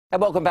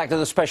And welcome back to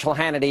the Special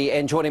Hannity.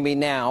 And joining me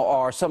now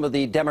are some of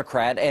the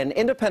Democrat and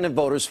independent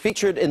voters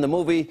featured in the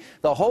movie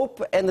The Hope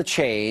and the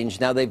Change.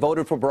 Now, they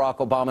voted for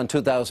Barack Obama in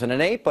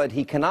 2008, but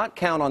he cannot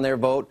count on their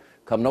vote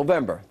come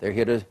November. They're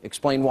here to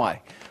explain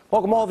why.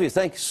 Welcome, all of you.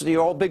 Thanks.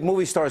 You're all big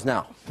movie stars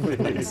now.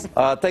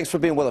 Thanks for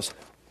being with us.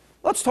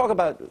 Let's talk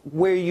about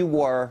where you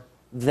were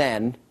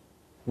then,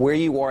 where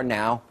you are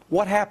now.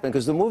 What happened?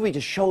 Because the movie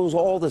just shows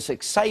all this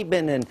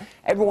excitement and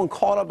everyone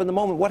caught up in the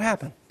moment. What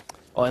happened?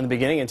 Well, in the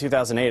beginning, in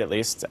 2008 at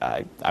least,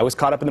 I was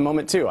caught up in the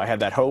moment too. I had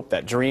that hope,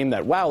 that dream,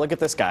 that, wow, look at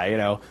this guy, you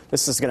know,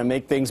 this is going to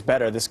make things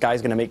better. This guy's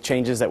going to make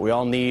changes that we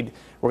all need.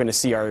 We're going to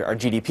see our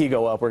GDP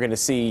go up. We're going to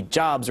see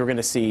jobs. We're going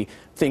to see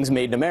things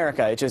made in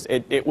America.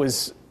 It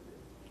was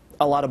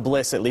a lot of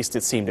bliss, at least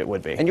it seemed it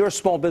would be. And you're a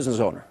small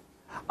business owner?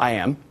 I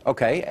am.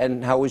 Okay,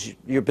 and how was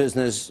your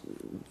business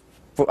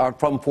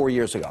from 4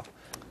 years ago?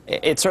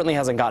 It certainly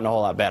hasn't gotten a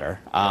whole lot better.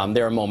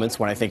 There are moments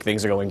when I think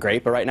things are going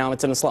great, but right now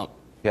it's in a slump.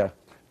 Yeah.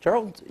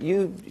 Gerald,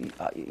 you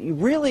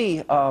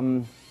really,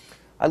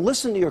 I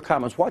listened to your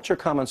comments, watched your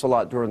comments a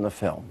lot during the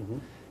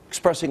film,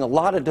 expressing a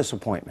lot of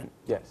disappointment.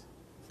 Yes.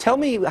 Tell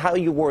me how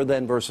you were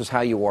then versus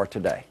how you are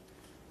today.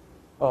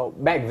 Well,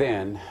 back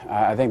then,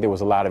 I think there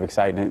was a lot of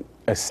excitement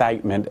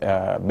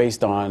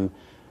based on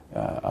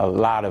a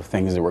lot of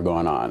things that were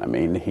going on. I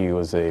mean, he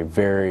was a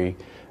very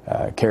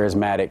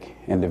charismatic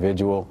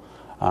individual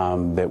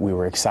that we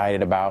were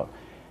excited about.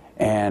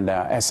 And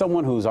as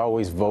someone who's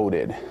always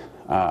voted,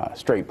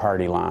 straight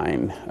party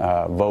line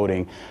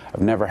voting, I've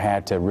never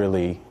had to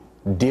really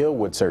deal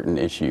with certain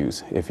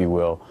issues, if you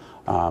will,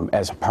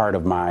 as a part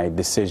of my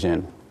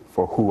decision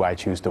for who I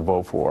choose to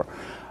vote for.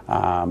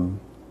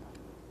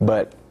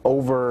 But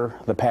over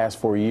the past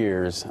 4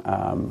 years,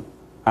 I'm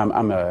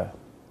a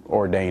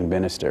ordained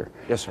minister.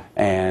 Yes, sir.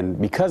 And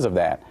because of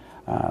that,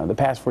 the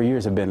past 4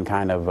 years have been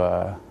kind of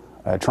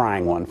a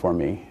trying one for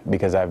me,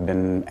 because I've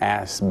been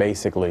asked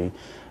basically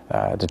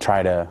to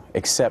try to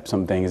accept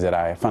some things that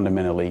I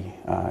fundamentally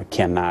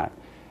cannot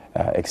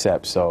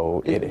accept.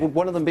 So would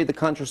one of them be the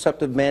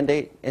contraceptive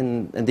mandate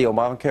in the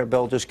Obamacare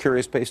bill? Just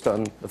curious, based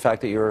on the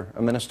fact that you're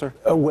a minister?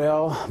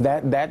 Well,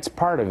 that's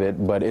part of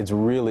it, but it's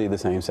really the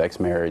same-sex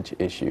marriage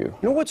issue. You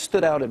know what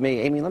stood out at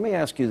me? Amy, let me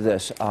ask you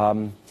this.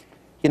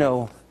 You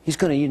know, he's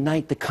going to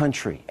unite the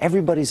country.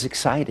 Everybody's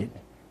excited.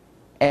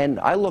 And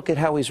I look at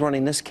how he's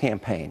running this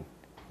campaign.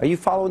 Are you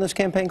following this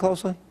campaign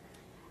closely?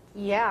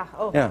 Yeah,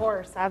 of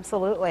course,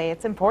 absolutely.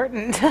 It's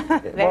important.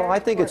 Well, I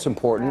think it's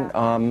important.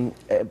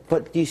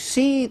 But do you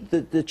see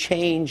the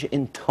change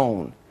in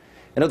tone?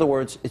 In other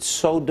words, it's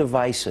so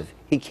divisive.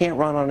 He can't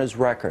run on his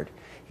record.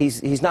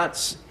 He's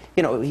not,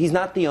 you know, he's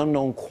not the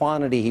unknown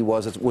quantity he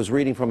was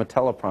reading from a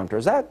teleprompter.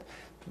 Is that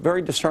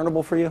very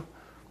discernible for you?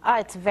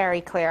 It's very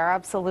clear,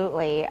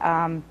 absolutely.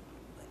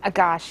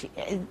 Gosh,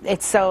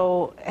 it's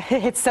so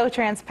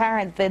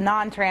transparent, the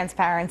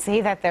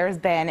non-transparency that there's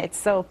been. It's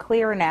so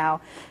clear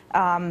now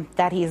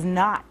that he's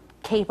not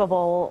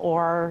capable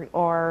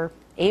or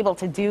able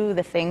to do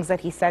the things that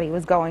he said he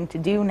was going to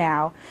do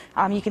now.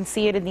 You can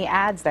see it in the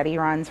ads that he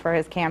runs for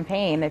his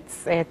campaign.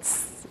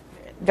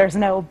 There's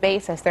no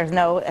basis. There's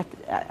no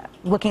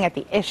looking at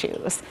the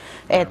issues.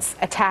 It's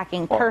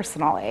attacking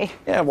personally.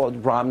 Yeah, well,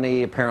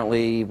 Romney,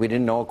 apparently, we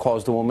didn't know it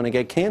caused a woman to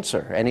get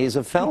cancer. And he's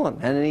a felon.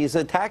 And he's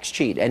a tax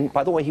cheat. And,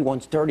 by the way, he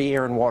wants dirty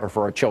air and water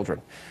for our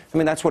children. I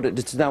mean, that's what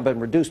it's now been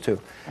reduced to.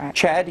 Right.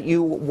 Chad,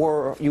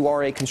 you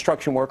are a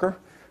construction worker.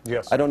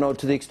 Yes. I don't know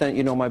to the extent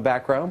you know my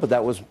background, but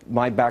that was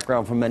my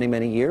background for many,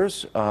 many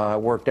years. I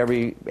worked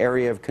every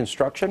area of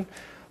construction.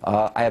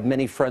 I have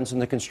many friends in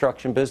the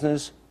construction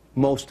business.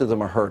 Most of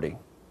them are hurting.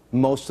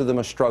 Most of them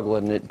are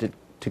struggling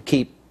to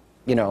keep,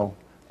 you know,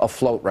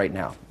 afloat right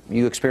now.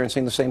 You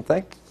experiencing the same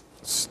thing?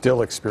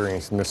 Still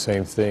experiencing the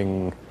same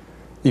thing,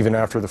 even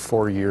after the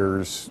 4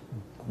 years,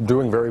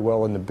 doing very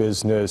well in the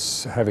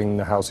business, having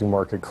the housing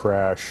market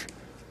crash,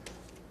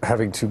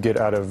 having to get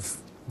out of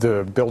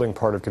the building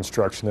part of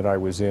construction that I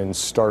was in,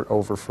 start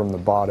over from the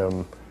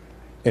bottom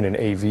in an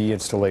AV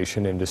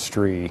installation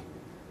industry,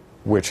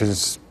 which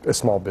is a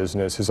small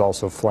business, has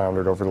also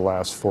floundered over the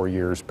last 4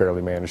 years,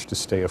 barely managed to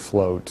stay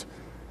afloat,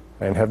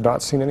 and have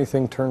not seen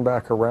anything turn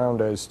back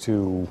around as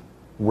to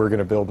we're going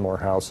to build more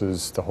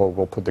houses,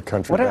 we'll put the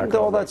country back on that track. What happened to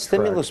all that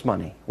stimulus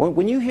money?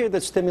 When you hear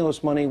that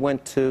stimulus money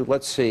went to,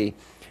 let's see,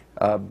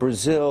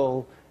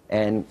 Brazil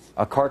and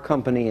a car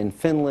company in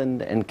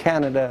Finland and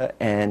Canada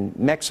and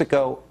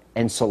Mexico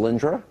and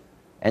Solyndra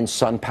and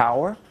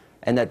SunPower,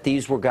 and that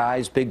these were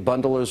guys, big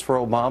bundlers for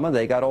Obama,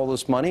 they got all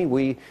this money,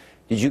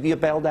 did you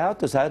get bailed out?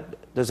 Does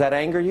that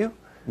anger you?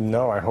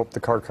 No, I hope the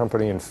car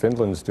company in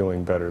Finland's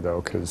doing better,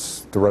 though,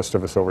 because the rest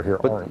of us over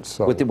here aren't.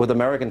 So with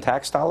American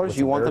tax dollars,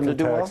 you want them to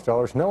do well? Tax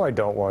dollars? No, I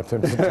don't want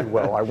them to do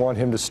well. I want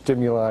him to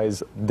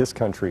stimulate this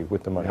country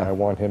with the money. I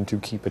want him to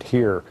keep it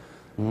here,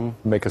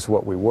 make us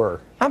what we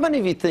were. How many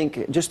of you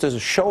think, just as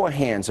a show of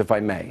hands, if I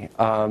may,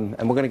 and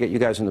we're going to get you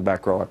guys in the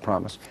back row, I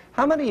promise,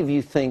 how many of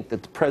you think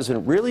that the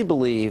president really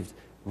believed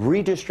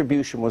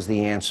redistribution was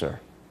the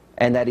answer,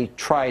 and that he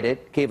tried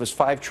it, gave us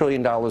 $5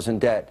 trillion in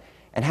debt?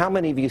 And how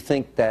many of you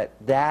think that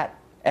that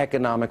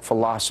economic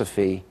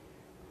philosophy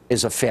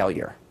is a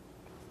failure?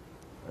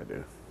 I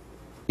do.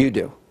 You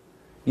do.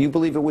 You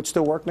believe it would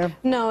still work, ma'am?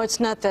 No, it's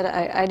not that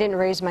I didn't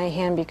raise my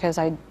hand because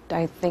I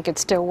think it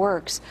still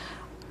works.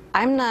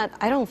 I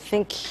don't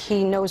think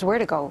he knows where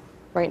to go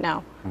right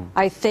now.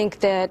 I think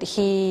that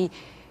he,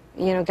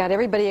 got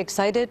everybody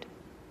excited.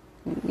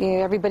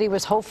 Everybody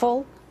was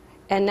hopeful.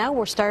 And now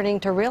we're starting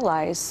to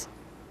realize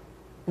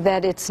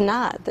that it's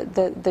not.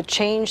 The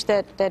change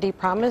that he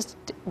promised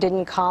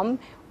didn't come.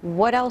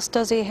 What else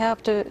does he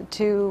have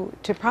to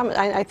promise?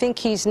 I think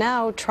he's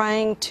now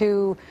trying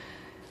to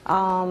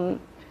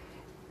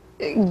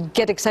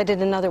get excited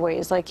in other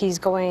ways, like he's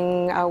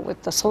going out with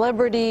the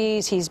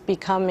celebrities, he's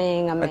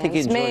becoming a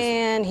man's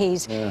man,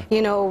 he's,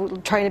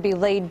 trying to be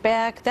laid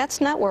back. That's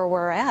not where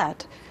we're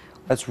at.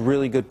 That's a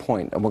really good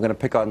point, and we're going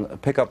to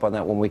pick up on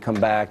that when we come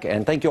back.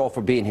 And thank you all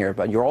for being here.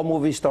 But you're all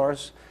movie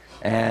stars,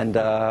 and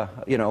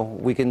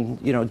we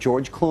can,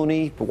 George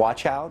Clooney,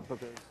 watch out.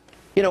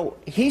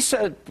 He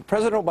said,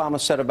 President Obama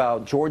said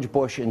about George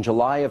Bush in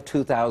July of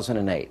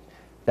 2008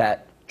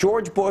 that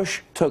George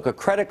Bush took a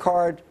credit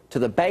card to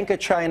the Bank of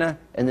China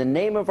in the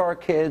name of our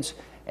kids,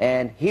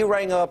 and he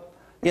rang up,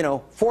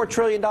 $4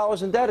 trillion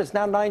in debt. It's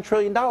now $9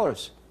 trillion.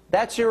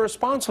 That's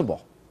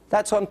irresponsible.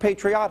 That's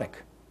unpatriotic.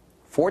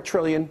 $4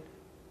 trillion,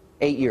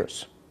 8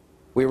 years.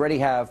 We already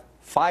have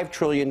 $5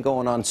 trillion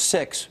going on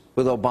 6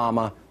 with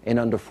Obama in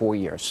under 4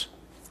 years.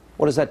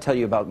 What does that tell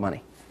you about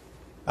money?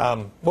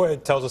 Well,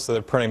 it tells us that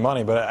they're printing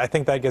money, but I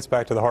think that gets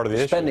back to the heart of the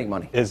issue. Spending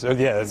money.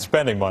 Yeah, it's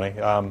spending money.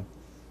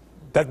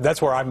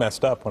 That's where I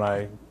messed up when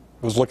I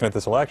was looking at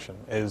this election.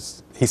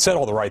 Is he said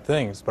all the right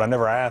things, but I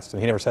never asked,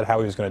 and he never said how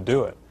he was going to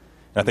do it.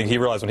 And I think he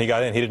realized when he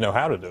got in, he didn't know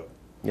how to do it.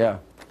 Yeah,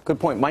 good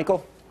point.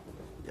 Michael?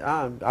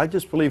 I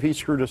just believe he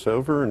screwed us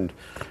over, and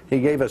he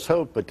gave us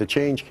hope, but the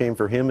change came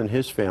for him and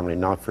his family,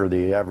 not for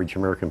the average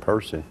American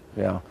person.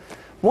 Yeah.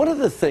 One of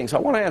the things, I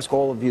want to ask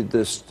all of you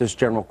this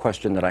general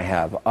question that I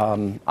have.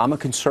 I'm a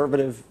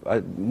conservative.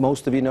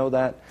 Most of you know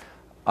that.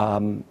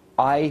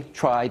 I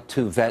tried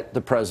to vet the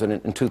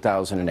president in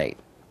 2008.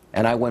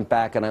 And I went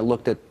back and I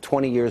looked at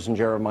 20 years in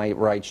Jeremiah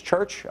Wright's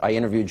church. I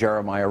interviewed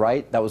Jeremiah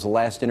Wright. That was the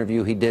last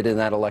interview he did in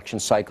that election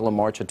cycle in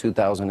March of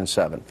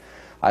 2007.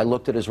 I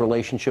looked at his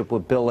relationship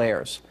with Bill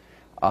Ayers.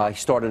 He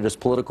started his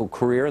political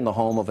career in the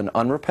home of an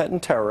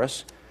unrepentant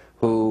terrorist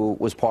who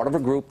was part of a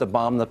group that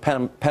bombed the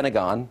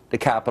Pentagon, the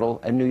Capitol,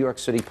 and New York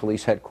City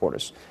Police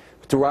Headquarters.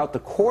 Throughout the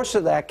course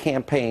of that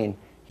campaign,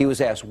 he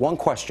was asked one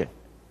question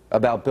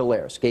about Bill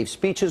Ayers. Gave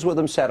speeches with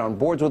him, sat on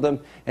boards with him,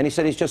 and he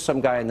said he's just some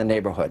guy in the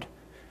neighborhood.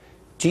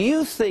 Do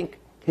you think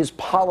his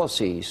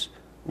policies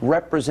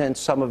represent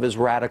some of his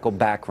radical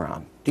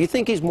background? Do you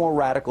think he's more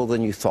radical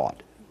than you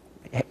thought?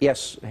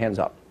 Yes, hands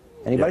up.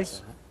 Anybody?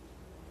 Yes.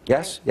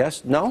 Yes?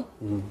 Yes? No?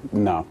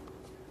 No.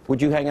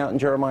 Would you hang out in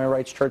Jeremiah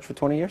Wright's church for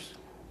 20 years?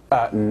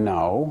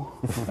 No.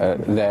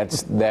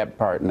 That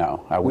part,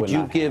 no. I would Would you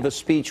not. give a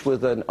speech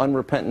with an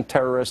unrepentant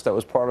terrorist that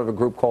was part of a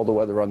group called the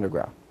Weather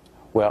Underground?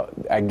 Well,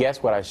 I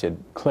guess what I should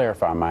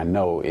clarify my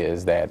no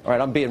is that... All right,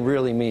 I'm being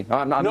really mean.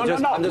 I'm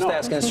just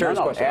asking a serious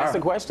question. Ask the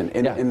question.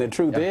 And the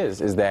truth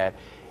is that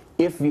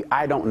if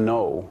I don't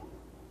know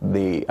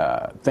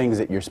the things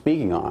that you're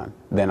speaking on,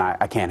 then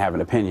I can't have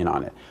an opinion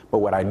on it. But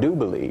what I do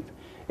believe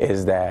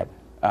is that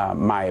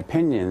my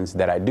opinions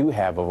that I do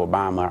have of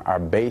Obama are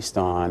based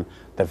on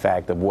the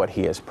fact of what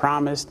he has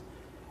promised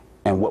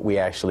and what we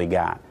actually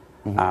got.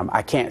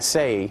 I can't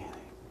say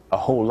a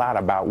whole lot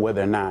about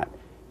whether or not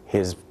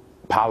his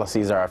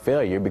policies are a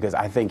failure because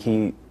I think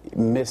he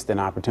missed an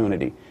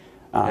opportunity.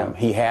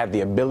 He had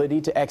the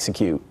ability to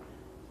execute,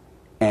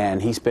 and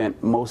he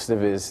spent most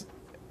of his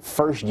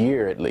first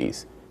year, at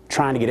least,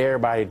 trying to get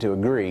everybody to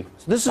agree.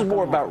 So this is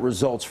more about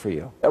results for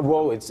you.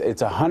 Well, it's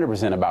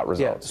 100% about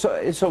results.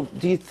 Yeah. So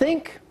do you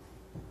think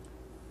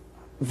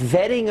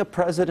vetting a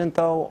president,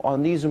 though,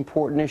 on these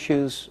important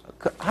issues,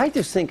 I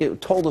just think it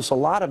told us a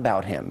lot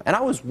about him. And I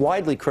was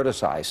widely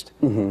criticized.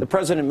 The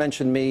president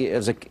mentioned me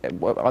as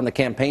on the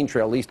campaign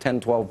trail at least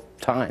 10, 12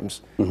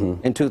 times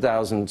in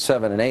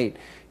 2007 and 8.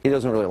 He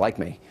doesn't really like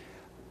me.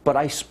 But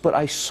I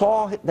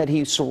saw that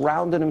he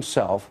surrounded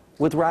himself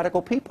with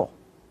radical people.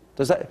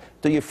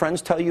 Do your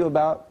friends tell you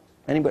about,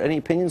 any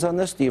opinions on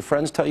this? Do your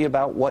friends tell you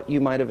about what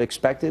you might have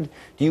expected?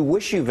 Do you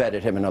wish you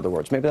vetted him, in other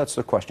words? Maybe that's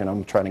the question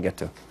I'm trying to get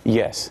to.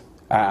 Yes.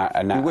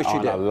 You wish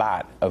you did. A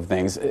lot of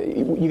things.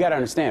 You got to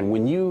understand,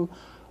 when you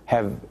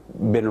have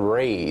been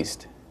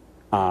raised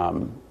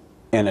in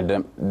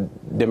a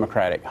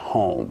democratic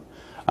home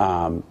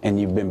and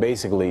you've been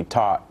basically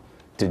taught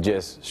to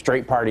just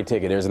straight party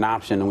ticket, there's an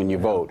option when you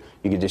vote.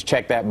 You can just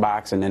check that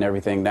box and then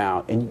everything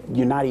down. And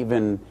you're not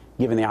even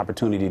given the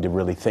opportunity to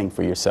really think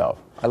for yourself.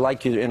 I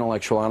like your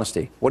intellectual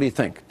honesty. What do you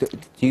think? Do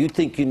you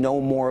think you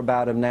know more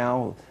about him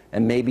now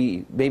and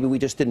maybe we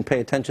just didn't pay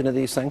attention to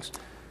these things?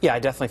 Yeah, I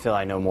definitely feel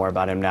I know more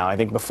about him now. I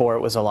think before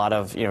it was a lot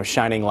of,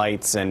 shining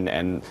lights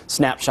and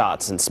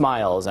snapshots and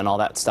smiles and all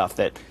that stuff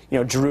that,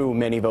 drew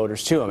many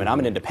voters to him. And I'm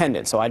an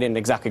independent, so I didn't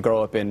exactly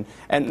grow up in,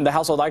 and the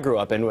household I grew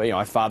up in,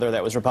 a father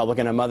that was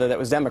Republican, a mother that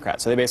was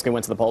Democrat. So they basically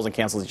went to the polls and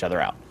canceled each other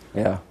out.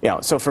 Yeah.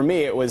 So for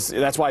me,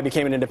 that's why I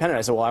became an independent.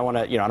 I said, well, I want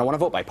to, I don't want to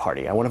vote by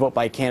party. I want to vote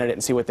by candidate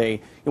and see what they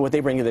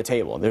bring to the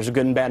table. There's a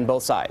good and bad on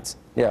both sides.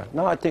 Yeah.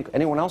 No, I think,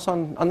 anyone else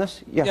on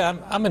this? Yeah. Yeah,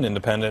 I'm an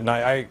independent, and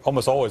I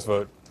almost always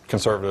vote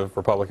conservative,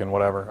 Republican,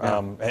 whatever. Yeah.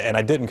 And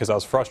I didn't because I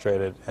was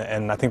frustrated,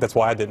 and I think that's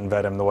why I didn't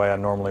vet him the way I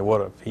normally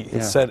would have. He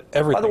said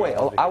everything. By the way,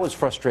 I was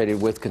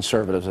frustrated with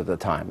conservatives at the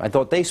time. I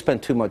thought they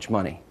spent too much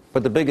money.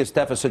 But the biggest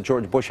deficit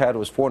George Bush had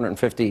was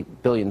 $450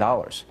 billion.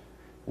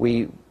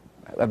 We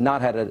have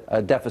not had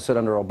a deficit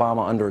under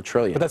Obama under $1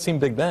 trillion. But that seemed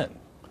big then,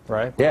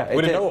 right? Yeah,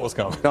 we didn't know what was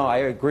coming. No, I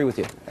agree with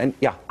you. And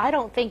yeah. I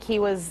don't think he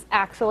was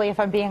actually, if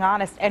I'm being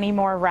honest, any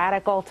more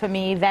radical to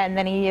me then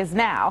than he is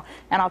now.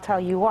 And I'll tell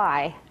you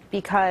why.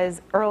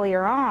 Because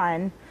earlier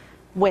on,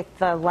 with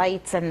the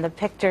lights and the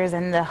pictures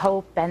and the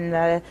hope and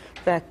the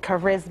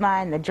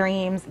charisma and the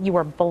dreams, you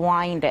were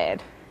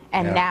blinded.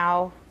 And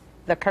now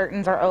the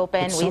curtains are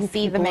open. We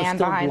see the man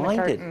behind the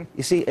curtain.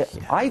 You see,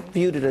 I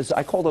viewed it as,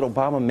 I called it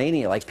Obama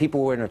mania, like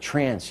people were in a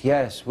trance.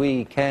 Yes,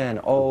 we can,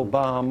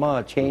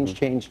 Obama, change,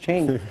 change,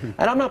 change. And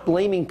I'm not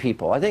blaming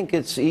people. I think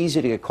it's easy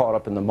to get caught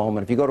up in the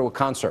moment. If you go to a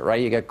concert, right,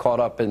 you get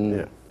caught up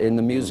in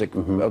the music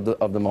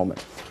of the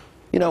moment.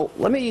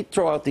 Let me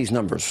throw out these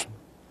numbers.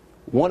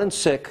 1 in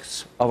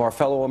 6 of our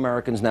fellow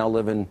Americans now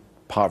live in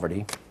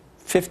poverty.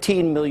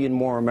 15 million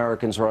more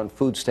Americans are on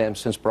food stamps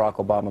since Barack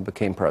Obama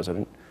became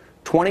president.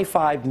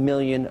 25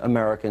 million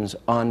Americans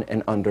un-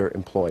 and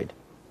underemployed.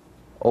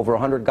 Over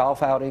 100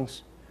 golf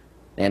outings,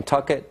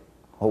 Nantucket,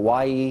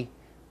 Hawaii,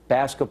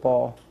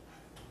 basketball,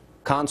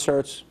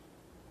 concerts.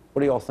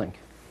 What do you all think?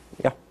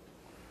 Yeah.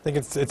 I think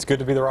it's good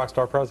to be the rock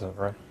star president,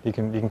 right? You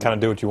can kind of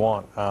do what you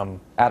want.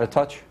 Out of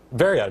touch?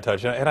 Very out of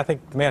touch. And I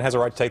think the man has a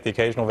right to take the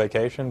occasional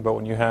vacation, but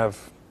when you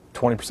have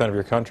 20% of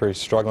your country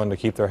struggling to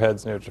keep their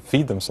heads, to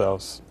feed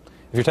themselves,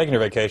 if you're taking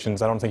your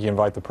vacations, I don't think you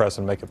invite the press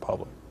and make it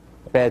public.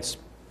 Bad.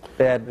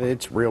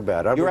 It's real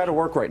bad. You're out of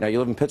work right now. You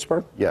live in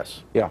Pittsburgh?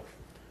 Yes. Yeah.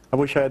 I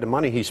wish I had the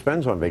money he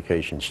spends on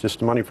vacations. Just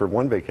the money for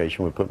one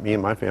vacation would put me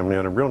and my family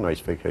on a real nice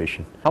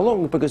vacation. How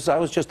long? Because I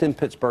was just in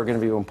Pittsburgh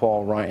interviewing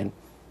Paul Ryan.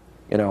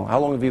 How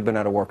long have you been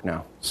out of work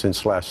now?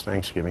 Since last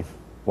Thanksgiving.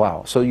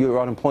 Wow. So you're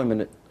on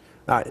unemployment?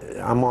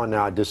 I'm on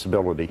now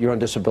disability. You're on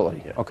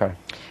disability? Yeah. Okay.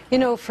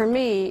 For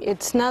me,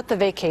 it's not the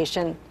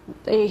vacation.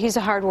 He's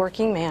a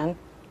hardworking man.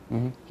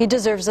 He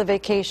deserves a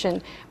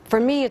vacation. For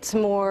me, it's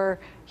more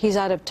he's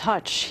out of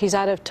touch. He's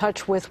out of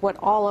touch with what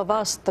all of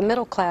us, the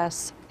middle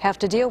class, have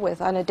to deal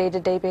with on a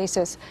day-to-day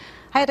basis.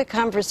 I had a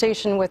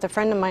conversation with a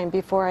friend of mine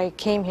before I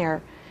came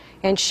here,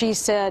 and she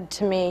said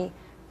to me,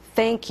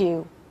 "Thank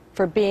you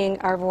for being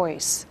our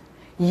voice.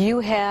 You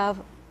have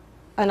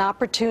an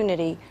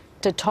opportunity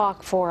to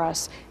talk for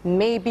us.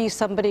 Maybe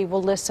somebody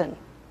will listen."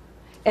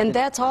 And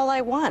that's all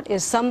I want,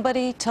 is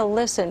somebody to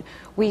listen.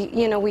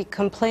 We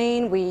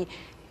complain,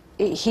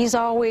 he's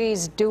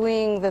always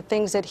doing the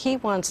things that he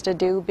wants to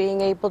do,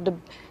 being able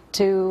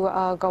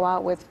to go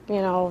out with,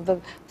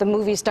 the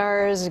movie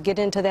stars, get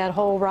into that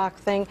whole rock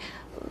thing.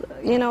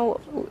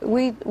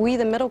 We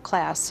the middle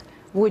class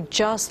would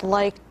just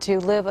like to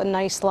live a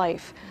nice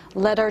life.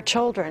 Let our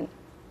children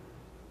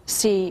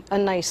see a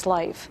nice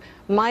life.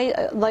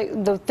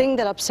 The thing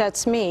that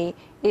upsets me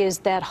is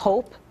that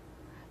hope.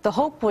 The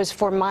hope was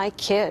for my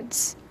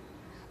kids.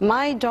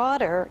 My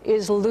daughter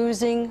is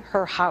losing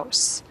her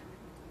house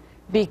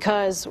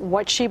because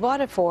what she bought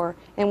it for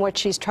and what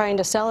she's trying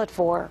to sell it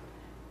for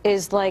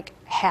is like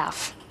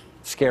half.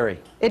 Scary.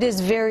 It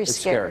is very It's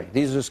scary.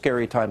 These are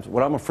scary times.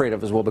 What I'm afraid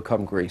of is we'll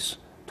become Greece.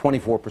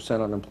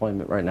 24%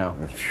 unemployment right now.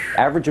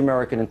 Average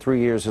American in 3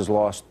 years has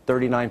lost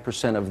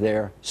 39% of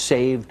their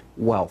saved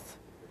wealth.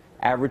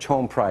 Average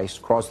home price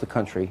across the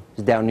country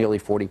is down nearly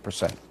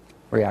 40%.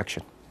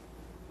 Reaction.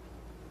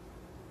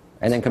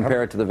 And then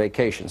compare it to the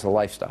vacations, the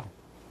lifestyle.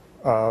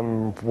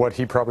 What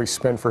he probably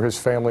spent for his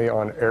family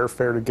on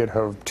airfare to get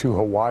to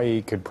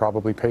Hawaii could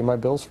probably pay my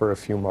bills for a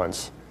few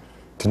months.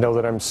 To know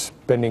that I'm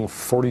spending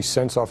 40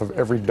 cents off of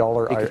every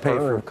dollar I He could pay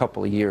for a earn.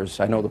 couple of years.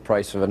 I know the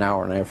price of an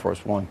hour on Air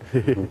Force One.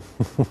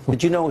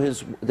 Did you know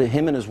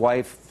him and his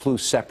wife flew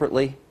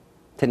separately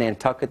to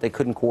Nantucket? They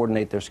couldn't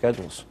coordinate their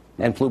schedules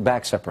and flew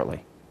back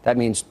separately. That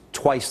means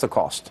twice the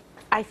cost.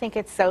 I think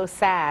it's so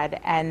sad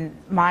and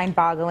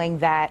mind-boggling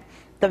that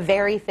the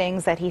very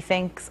things that he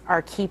thinks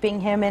are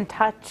keeping him in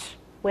touch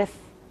with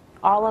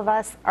all of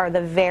us are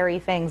the very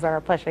things that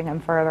are pushing him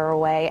further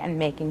away and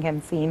making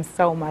him seem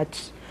so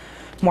much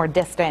more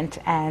distant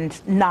and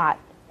not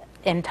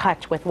in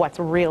touch with what's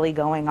really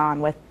going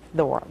on with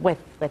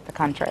the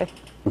country.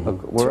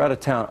 Look, we're out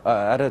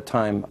of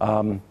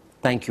time.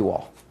 Thank you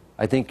all.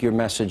 I think your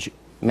message,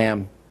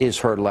 ma'am, is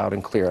heard loud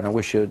and clear. And I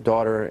wish your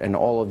daughter and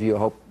all of you, I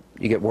hope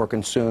you get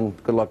working soon.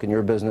 Good luck in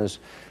your business.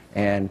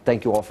 And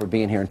thank you all for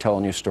being here and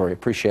telling your story.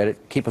 Appreciate it.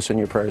 Keep us in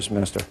your prayers,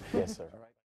 Minister. Yes, sir.